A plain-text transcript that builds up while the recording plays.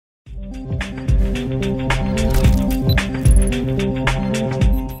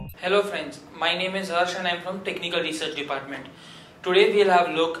My name is Harsh and I am from Technical Research Department. Today we will have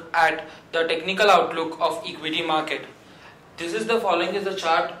a look at the technical outlook of equity market. This is the following is the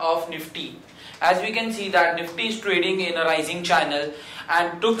chart of Nifty. As we can see that Nifty is trading in a rising channel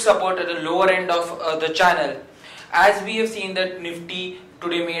and took support at the lower end of the channel. As we have seen that Nifty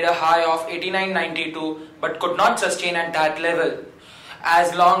today made a high of 89.92 but could not sustain at that level.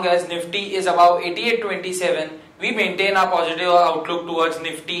 As long as Nifty is above 88.27, we maintain our positive outlook towards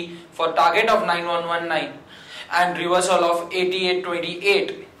Nifty for target of 9119 and reversal of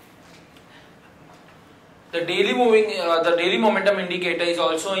 88.28. The daily momentum indicator is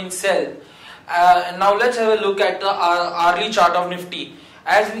also in sell. Now let's have a look at the hourly chart of Nifty.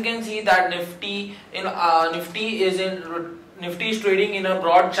 As we can see that Nifty is trading in a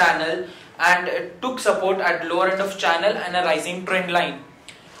broad channel and it took support at lower end of channel and a rising trend line.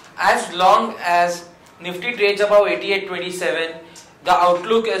 As long as Nifty trades above 88.27, the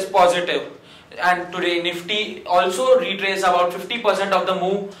outlook is positive. And today Nifty also retraced about 50% of the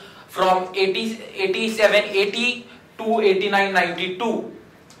move from 87.80 to 89.92.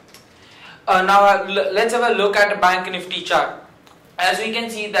 Now let's have a look at Bank Nifty chart. As we can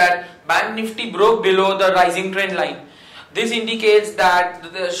see that Bank Nifty broke below the rising trend line. This indicates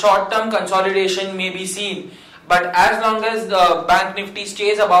that the short-term consolidation may be seen, but as long as the Bank Nifty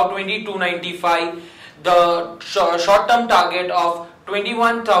stays above 2295, the short-term target of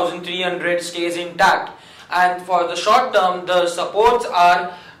 21,300 stays intact. And for the short term, the supports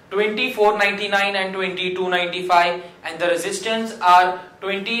are 2499 and 2295, and the resistance are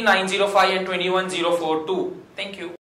 2905 and 21042. Thank you.